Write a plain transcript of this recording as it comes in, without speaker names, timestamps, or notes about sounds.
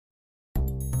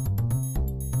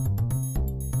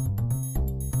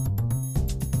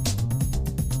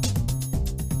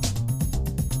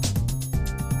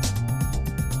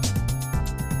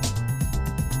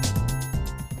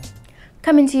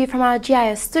Coming to you from our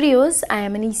GIS studios, I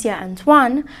am Anicia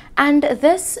Antoine, and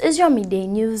this is your midday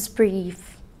news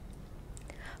brief.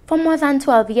 For more than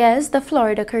 12 years, the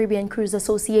Florida Caribbean Cruise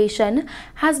Association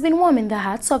has been warming the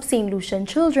hearts of Saint Lucian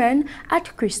children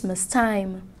at Christmas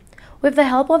time. With the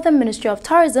help of the Ministry of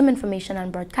Tourism, Information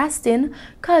and Broadcasting,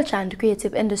 Culture and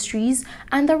Creative Industries,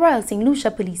 and the Royal Saint Lucia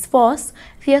Police Force,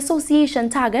 the association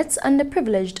targets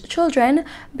underprivileged children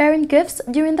bearing gifts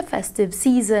during the festive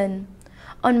season.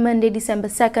 On Monday, December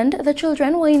 2nd, the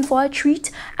children were in for a treat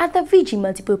at the VG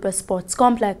Multipurpose Sports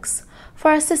Complex.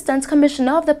 For Assistant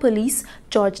Commissioner of the Police,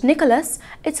 George Nicholas,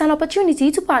 it's an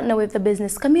opportunity to partner with the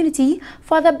business community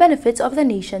for the benefit of the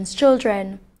nation's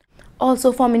children.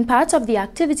 Also forming part of the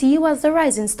activity was the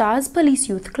Rising Stars Police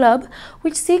Youth Club,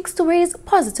 which seeks to raise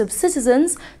positive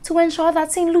citizens to ensure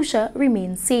that Saint Lucia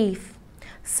remains safe.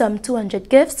 Some 200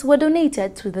 gifts were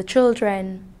donated to the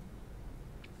children.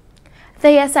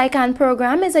 The Yes I Can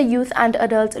program is a youth and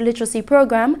adult literacy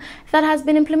program that has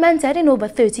been implemented in over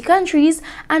 30 countries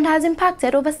and has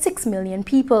impacted over 6 million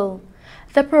people.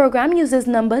 The program uses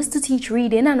numbers to teach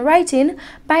reading and writing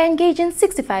by engaging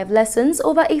 65 lessons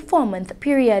over a 4-month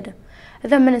period.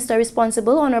 The minister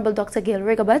responsible, Honorable Dr. Gail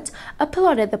Rigobert,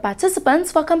 applauded the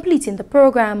participants for completing the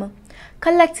program.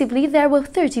 Collectively, there were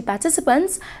 30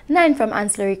 participants, 9 from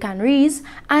ancillary canneries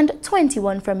and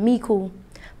 21 from Miku.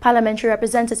 Parliamentary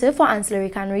Representative for Ancillary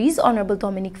Canneries, Honorable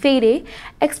Dominic Fede,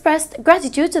 expressed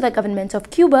gratitude to the government of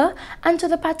Cuba and to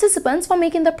the participants for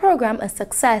making the program a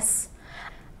success.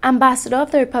 Ambassador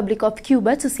of the Republic of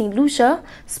Cuba to Saint Lucia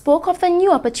spoke of the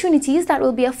new opportunities that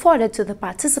will be afforded to the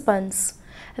participants.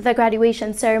 The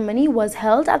graduation ceremony was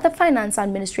held at the Finance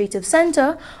Administrative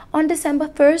Center on December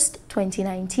 1st,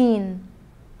 2019.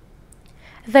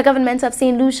 The government of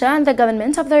Saint Lucia and the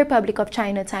government of the Republic of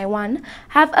China, Taiwan,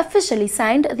 have officially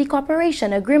signed the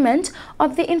cooperation agreement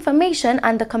of the Information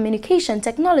and the Communication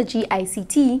Technology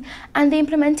ICT and the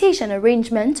implementation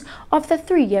arrangement of the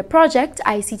 3-year project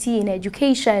ICT in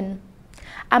Education.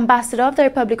 Ambassador of the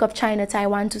Republic of China,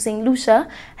 Taiwan to Saint Lucia,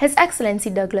 His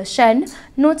Excellency Douglas Shen,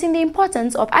 noting the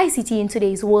importance of ICT in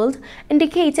today's world,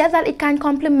 indicated that it can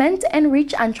complement,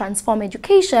 enrich and transform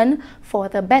education for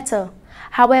the better.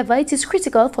 However, it is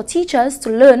critical for teachers to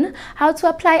learn how to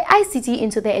apply ICT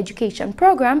into their education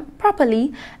program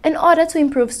properly in order to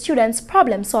improve students'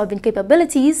 problem-solving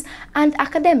capabilities and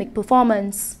academic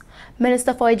performance.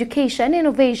 Minister for Education,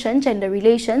 Innovation, Gender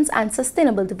Relations and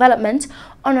Sustainable Development,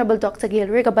 Honorable Dr. Gail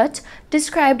Rigobert,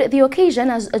 described the occasion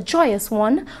as a joyous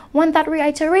one that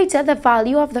reiterated the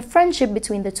value of the friendship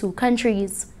between the two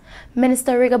countries.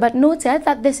 Minister Rigobert noted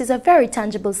that this is a very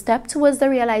tangible step towards the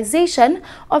realization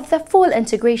of the full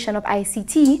integration of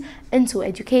ICT into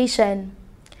education.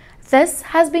 This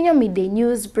has been your midday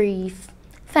news brief.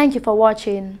 Thank you for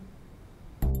watching.